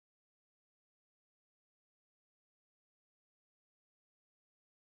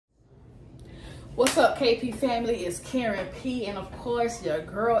What's up, KP family? It's Karen P, and of course your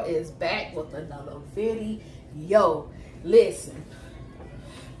girl is back with another video. Listen,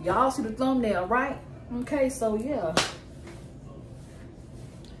 y'all see the thumbnail, right? Okay, so yeah,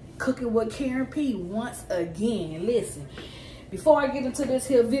 cooking with Karen P once again. Listen, before I get into this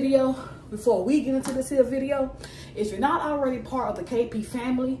here video, if you're not already part of the KP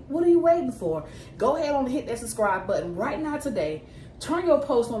family, what are you waiting for? Go ahead and hit that subscribe button right now today. Turn your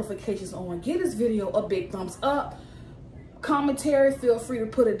post notifications on. Give this video a big thumbs up. Commentary, feel free to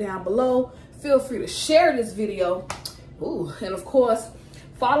put it down below. Feel free to share this video. Ooh, and of course,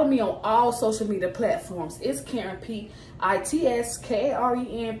 follow me on all social media platforms. It's Karen P,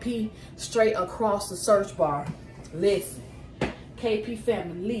 ITSKARENP, straight across the search bar. Listen, KP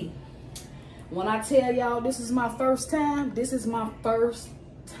family, when I tell y'all this is my first time,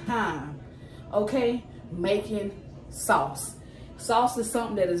 okay, making sauce. Sauce is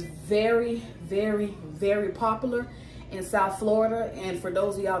something that is very, very, very popular in South Florida. And for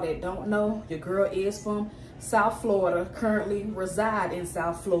those of y'all that don't know, your girl is from South Florida, currently reside in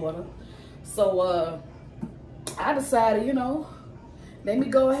South Florida. So I decided, you know, let me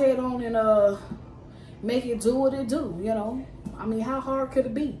go ahead on and make it do what it do, you know. I mean, how hard could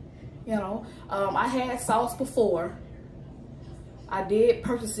it be? You know, I had sauce before. I did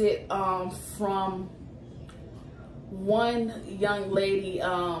purchase it from one young lady.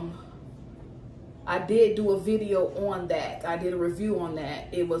 I did do a video on that. I did a review on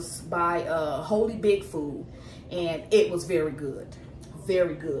that. It was by Holy Big Food, and it was very good.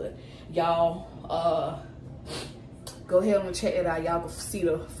 Very good. Y'all go ahead and check it out. Y'all can see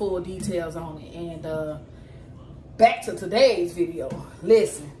the full details on it. And back to today's video.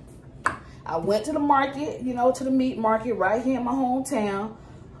 Listen, I went to the market, you know, to the meat market right here in my hometown.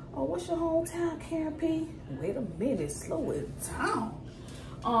 Oh, what's your hometown, Karen P? Wait a minute, slow it down.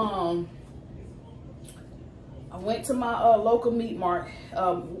 I went to my local meat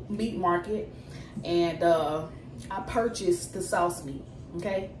market, and I purchased the Souse meat.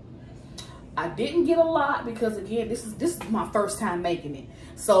 Okay, I didn't get a lot because again, this is my first time making it.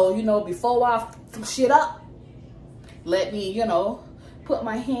 So you know, before I f shit up, let me, you know, put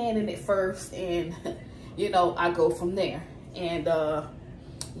my hand in it first, and you know, I go from there. And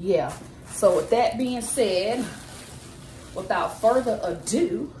yeah, so with that being said, without further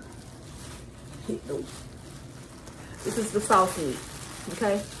ado, this is the sauce meat,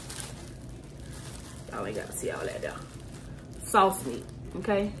 okay? Y'all ain't gotta see all that down. Sauce meat,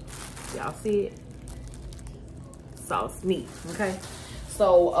 okay? Y'all see it? Sauce meat, okay?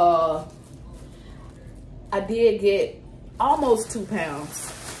 So I did get almost 2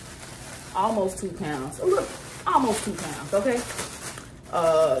 pounds. Almost 2 pounds. Oh, look, almost 2 pounds, okay?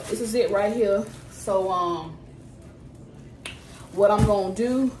 This is it right here. So what I'm gonna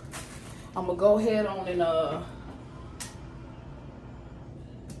do, I'm gonna go ahead on and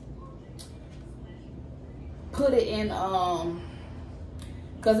put it in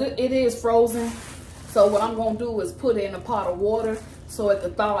because it is frozen. So what I'm gonna do is put it in a pot of water so it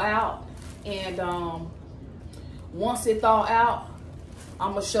can thaw out. And once it thaw out,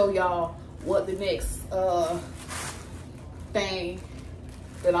 I'm gonna show y'all what the next thing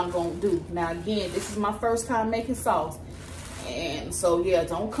that I'm gonna do. Now again, this is my first time making sauce, and so yeah,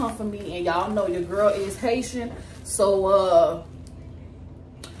 don't come for me. And y'all know your girl is Haitian, so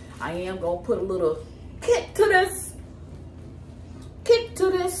I am gonna put a little kick to this.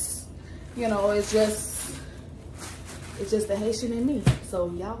 You know, it's just the Haitian in me.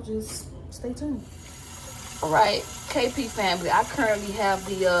 So y'all just stay tuned. All right, KP family, I currently have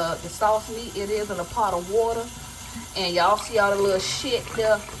the sauce meat. It is in a pot of water. And y'all see all the little shit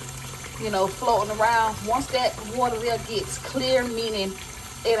there, you know, floating around. Once that water there gets clear, meaning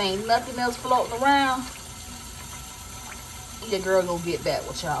it ain't nothing else floating around, your girl gonna get back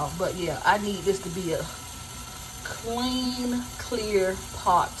with y'all. But yeah, I need this to be a clean, clear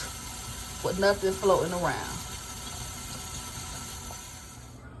pot with nothing floating around.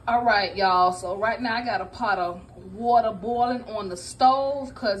 All right, y'all, so right now I got a pot of water boiling on the stove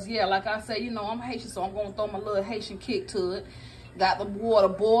because, yeah, like I said, you know, I'm Haitian, so I'm going to throw my little Haitian kick to it. Got the water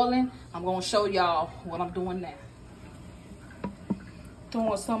boiling. I'm going to show y'all what I'm doing now.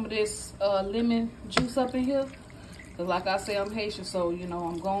 Throwing some of this lemon juice up in here because, like I said, I'm Haitian, so, you know,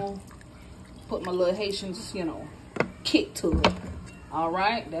 I'm going to put my little Haitian, you know, kick to it. All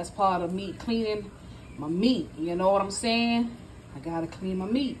right, that's part of me cleaning my meat. You know what I'm saying? I gotta clean my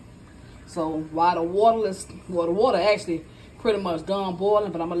meat. So while the water actually pretty much done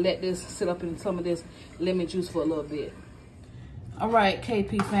boiling, but I'm gonna let this sit up in some of this lemon juice for a little bit. All right,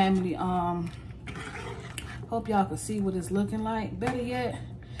 KP family, hope y'all can see what it's looking like. Better yet,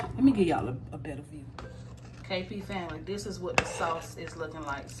 Let me give y'all a better view. KP family, this is what the sauce is looking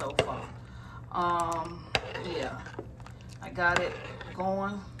like so far. Yeah, I got it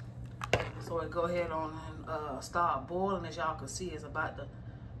going. So I go ahead on and start boiling. As y'all can see, it's about to,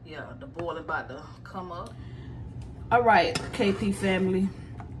 the boiling about to come up. All right, KP family.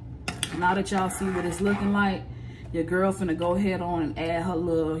 Now that y'all see what it's looking like, your girl finna go ahead on and add her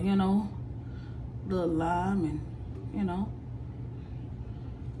little, little lime and,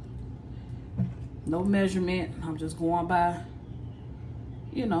 no measurement. I'm just going by,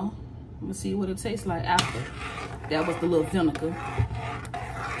 I'm gonna see what it tastes like after. That was the little vinegar.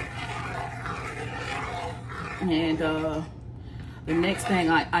 And the next thing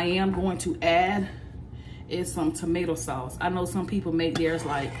I am going to add is some tomato sauce. I know some people make theirs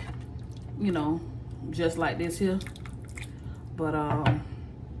like, just like this here. But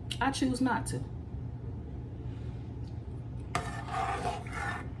I choose not to.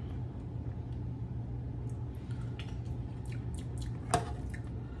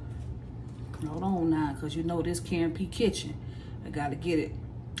 Hold on now, because this KarenP kitchen. I got to get it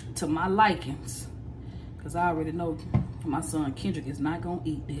to my likings. Because I already know my son Kendrick is not going to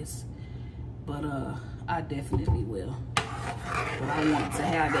eat this. But I definitely will. But I want to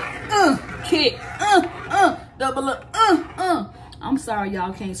have that kick, double up, I'm sorry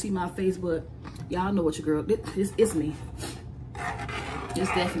y'all can't see my face, but y'all know what your girl, it's me. It's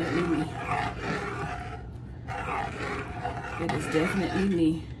definitely me. It is definitely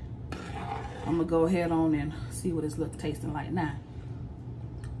me. I'm gonna go ahead on and see what it's tasting like now.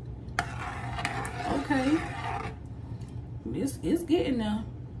 Okay, it's getting there.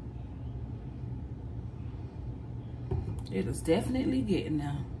 It is definitely getting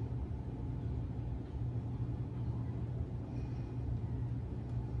there.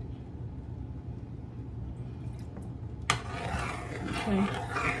 Okay,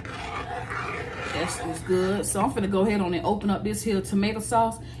 that's good. So I'm finna go ahead on and open up this here tomato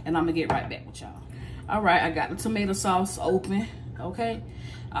sauce, and I'm gonna get right back with y'all. All right, I got the tomato sauce open. Okay,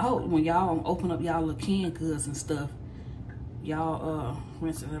 I hope when y'all open up y'all little canned goods and stuff, y'all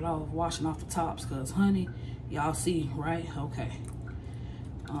rinsing it off, washing off the tops, cause honey, y'all see, right? Okay.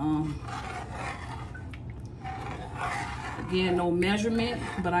 Again, no measurement,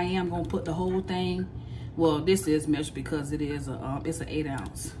 but I am gonna put the whole thing. Well, this is measured because it is it's an 8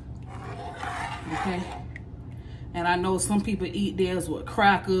 ounce. Okay. And I know some people eat theirs with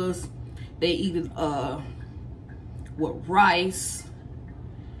crackers. They eat it with rice.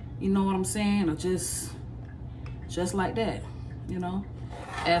 You know what I'm saying? Or just like that.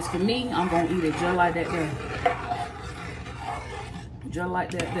 As for me, I'm gonna eat it just like that there. Just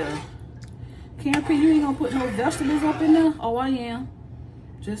like that there. KarenP, you ain't gonna put no vegetables up in there? Oh, I am.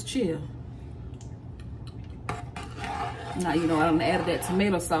 Just chill. Now, I done added that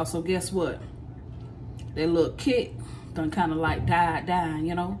tomato sauce, so guess what? That little kick done kind of like died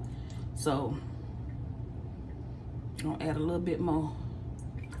down, So, I'm gonna add a little bit more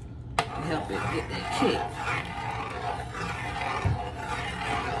to help it get that kick.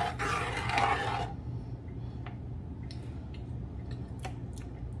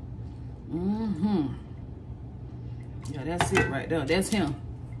 Yeah, that's it right there. That's him.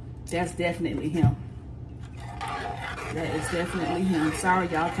 That's definitely him. That is definitely him. Sorry,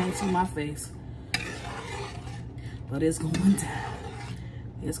 y'all can't see my face. But it's going down.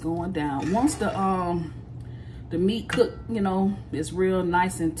 It's going down. Once the meat cooked, it's real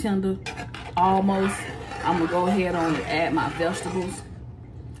nice and tender, almost, I'm gonna go ahead on and add my vegetables.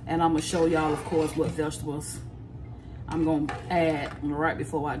 And I'm gonna show y'all, of course, what vegetables I'm gonna add right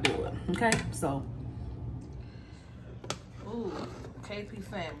before I do it. Okay, so. Ooh, KP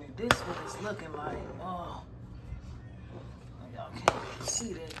family, this is what it's looking like. Oh, y'all can't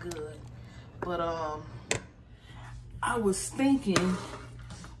see that good. But I was thinking,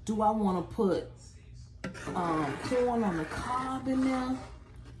 do I want to put corn on the cob in there,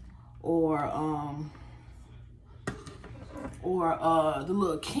 or the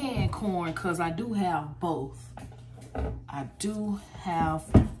little canned corn, because I do have both. I do have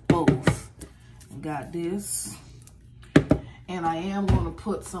both. I got this, and I am going to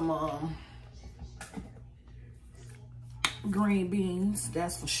put some green beans,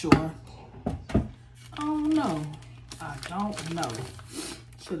 that's for sure. I don't know. I don't know.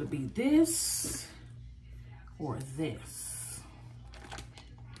 Should it be this or this?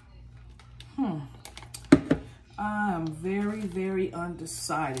 I'm very, very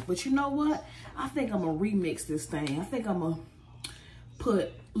undecided. But you know what? I think I'm going to remix this thing. I think I'm going to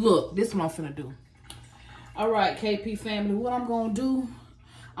put, look, this is what I'm finna do. All right, KP family, what I'm going to do,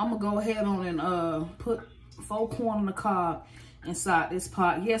 I'm going to go ahead on and put 4 corn on the cob inside this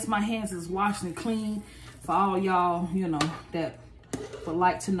pot. Yes, my hands is washed and clean for all y'all, you know, that would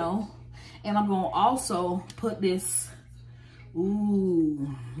like to know. And I'm gonna also put this,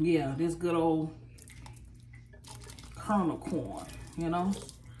 ooh, yeah, this good old kernel corn, you know,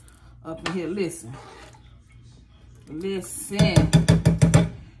 up in here. Listen.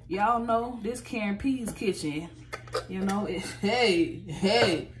 Y'all know this KarenP's kitchen, you know, hey.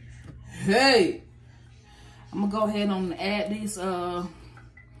 I'm gonna go ahead and add these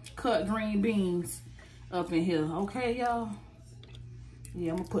cut green beans up in here, okay, y'all?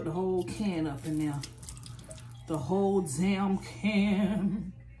 Yeah, I'm gonna put the whole can up in there. The whole damn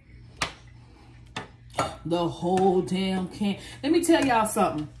can. The whole damn can. Let me tell y'all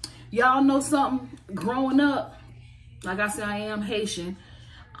something. Y'all know something? Growing up, like I said, I am Haitian.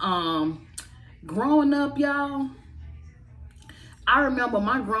 Growing up, y'all, I remember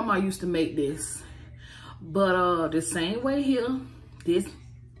my grandma used to make this. But the same way here, this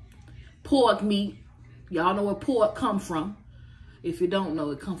pork meat, y'all know where pork come from. If you don't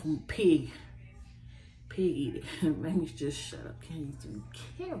know, it come from pig. Pig eat it. Let me just shut up. Can you do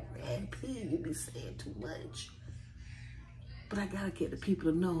KarenP? You be saying too much. But I gotta get the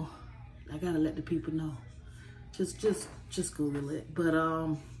people to know. I gotta let the people know. Just Google it. But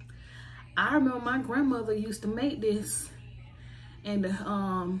I remember my grandmother used to make this, and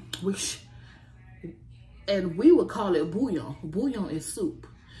we would call it bouillon. Bouillon is soup.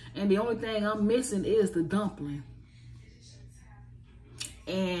 And the only thing I'm missing is the dumpling.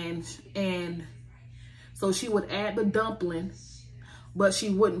 And so she would add the dumpling, but she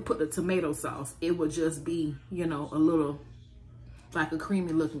wouldn't put the tomato sauce. It would just be, you know, a little, like a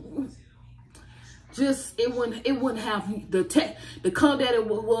creamy looking. Just, it wouldn't have the color that it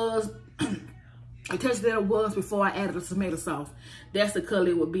was, the texture that it was before I added the tomato sauce. That's the color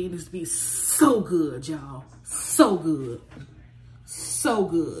it would be. And it'd be so good, y'all. So good. So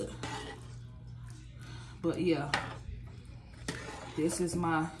good. But yeah, this is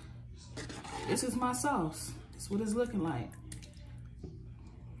my sauce. This is what it's looking like.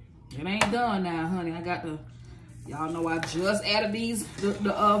 It ain't done now, honey. I got y'all know I just added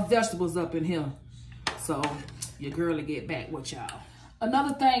the vegetables up in here. So your girl will get back with y'all.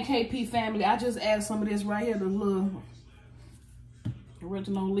 Another thing, KP family, I just added some of this right here, the little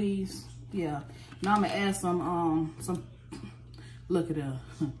original leaves. Yeah. Now I'm gonna add some look at that.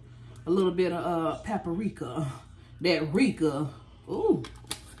 A little bit of paprika. That Rika. Ooh,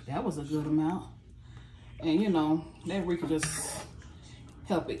 that was a good amount. And you know, that Rika just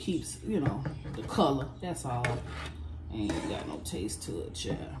help it keeps, you know, the color. That's all. Ain't got no taste to it,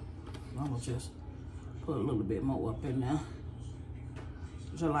 child. I'm gonna just put a little bit more up in there.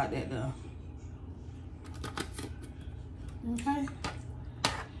 Just like that though. Okay.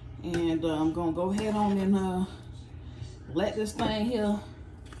 And I'm gonna go ahead on and let this thing here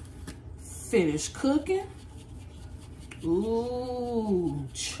finish cooking. Ooh,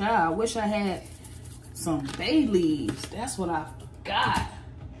 child, wish I had some bay leaves. That's what I forgot.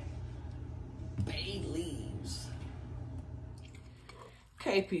 Bay leaves.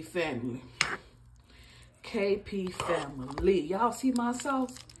 KP family. KP family. Y'all see my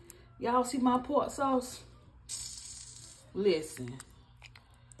sauce? Y'all see my pork sauce? Listen.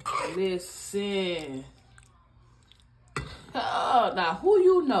 Listen. Oh, now who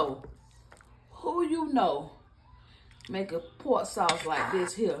you know? Who you know make a pork sauce like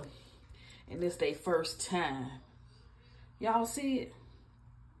this here, and this their first time? Y'all see it?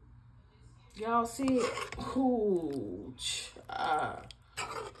 Y'all see it? Ooh, child.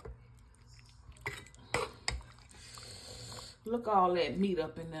 Look all that meat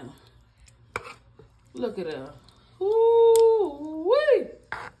up in there. Look at her. Ooh wee.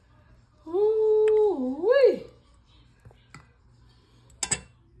 Ooh wee.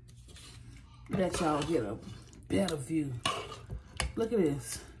 Let y'all get a better view. Look at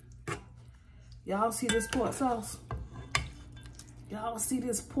this. Y'all see this pork sauce? Y'all see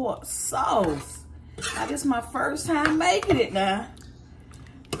this pork sauce? Now this is my first time making it now.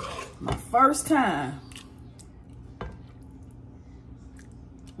 My first time.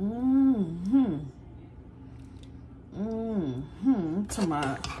 To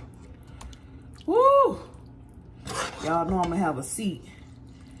my, woo. Y'all know I'm gonna have a seat,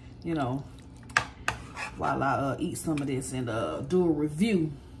 you know, while I eat some of this and do a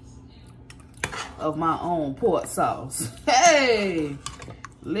review of my own pork sauce. Hey,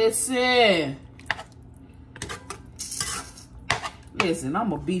 listen. Listen,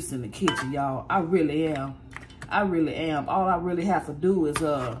 I'm a beast in the kitchen, y'all. I really am. I really am. All I really have to do is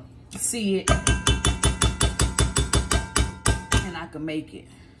see it, and I can make it.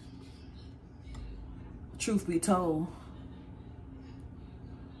 Truth be told,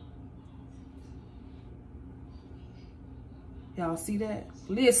 Y'all see that?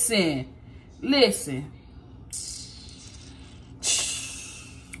 Listen. Listen.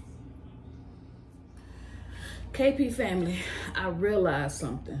 KP family, I realized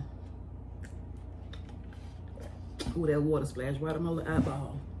something. Ooh, that water splashed right on my little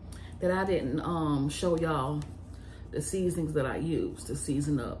eyeball. That I didn't show y'all the seasonings that I use to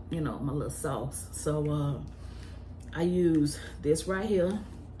season up, you know, my little sauce. So I use this right here,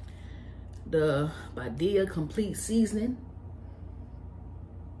 the Badia Complete Seasoning.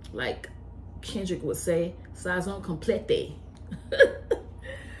 Like Kendrick would say, Saison Complete.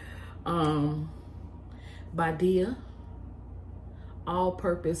 Badia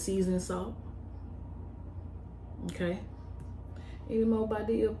all-purpose seasoning salt. Okay. Any more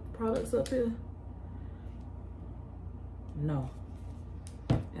Badia products up here? No.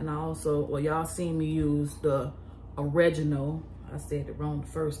 And I also, well, y'all seen me use the oregano. I said it wrong the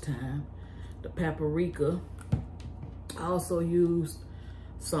first time. The paprika. I also used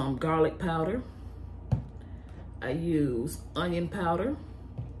some garlic powder. I used onion powder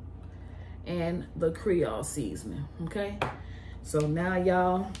and the Creole seasoning. Okay. So now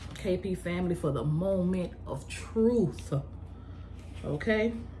y'all, KP family, for the moment of truth.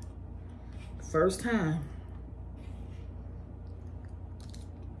 Okay. First time.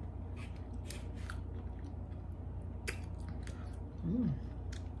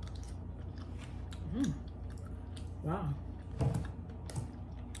 Wow.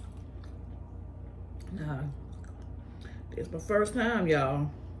 Now, it's my first time, y'all.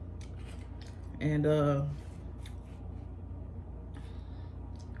 And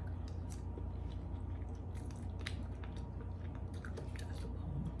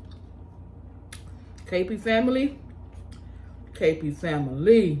KP family. KP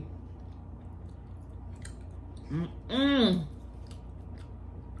family.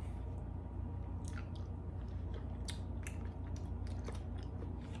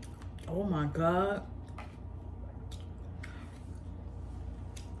 Oh my God.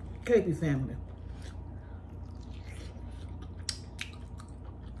 KP family.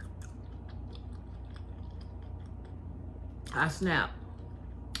 I snapped.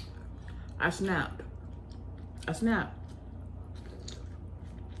 I snapped. I snapped.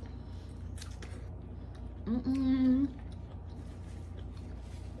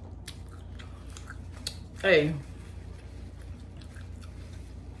 Hey.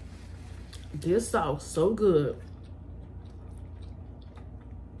 This sauce so good.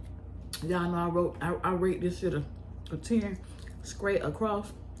 Y'all know I rate this shit a 10 straight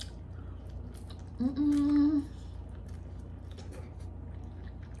across.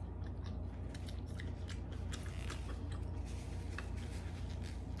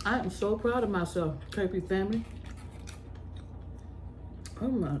 I am so proud of myself, KP family. Oh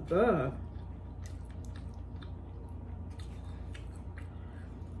my God.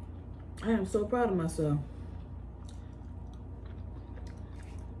 I am so proud of myself.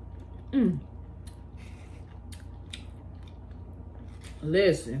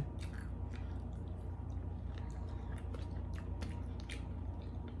 Listen.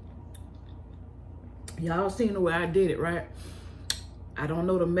 Y'all seen the way I did it, right? I don't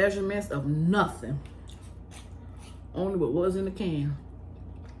know the measurements of nothing. Only what was in the can.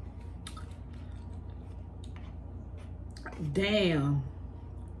 Damn.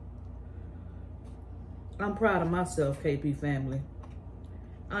 I'm proud of myself, KP family.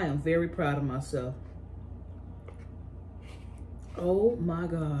 I am very proud of myself. Oh my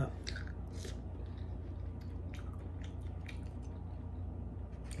God.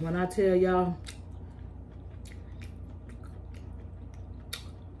 When I tell y'all,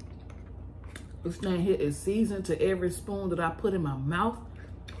 this thing here is seasoned to every spoon that I put in my mouth.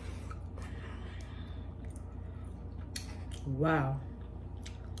 Wow.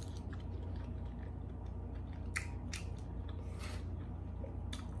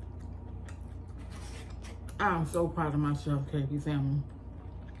 I'm so proud of myself, KP family.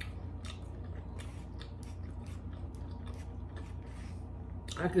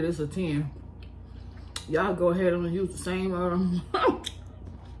 I give this a 10. Y'all go ahead and use the same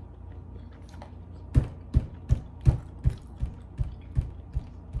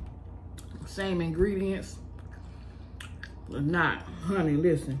same ingredients. But not, honey,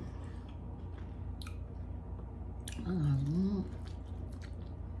 listen.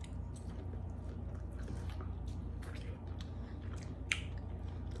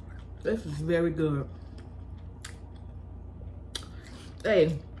 This is very good.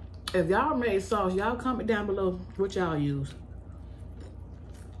 Hey, if y'all made sauce, y'all comment down below what y'all use.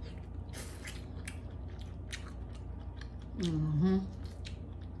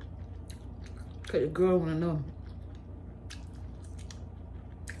 Okay, the girl wanna know.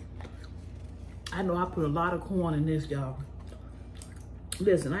 I know I put a lot of corn in this, y'all.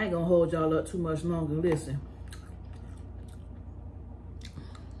 Listen, I ain't gonna hold y'all up too much longer. Listen.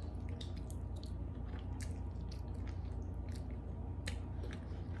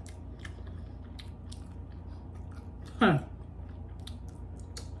 Huh.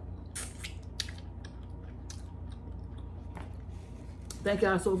 Thank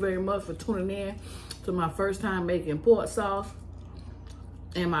y'all so very much for tuning in to my first time making pork sauce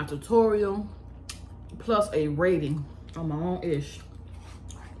and my tutorial, plus a rating on my own ish.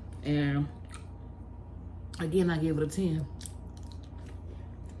 And again, I give it a 10.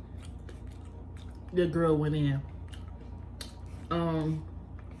 This girl went in.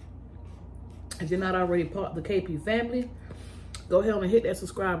 If you're not already part of the KP family, go ahead and hit that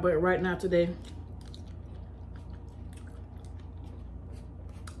subscribe button right now today.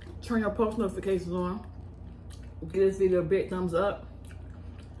 Turn your post notifications on. Give this video a big thumbs up.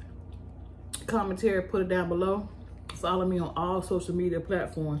 Commentary, put it down below. Follow me on all social media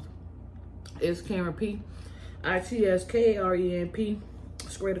platforms. It's KarenP. ITSKARENP.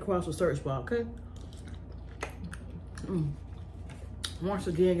 Straight across the search bar, okay? Once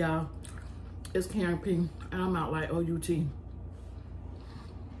again, y'all, it's KarenP, and I'm out like OUT.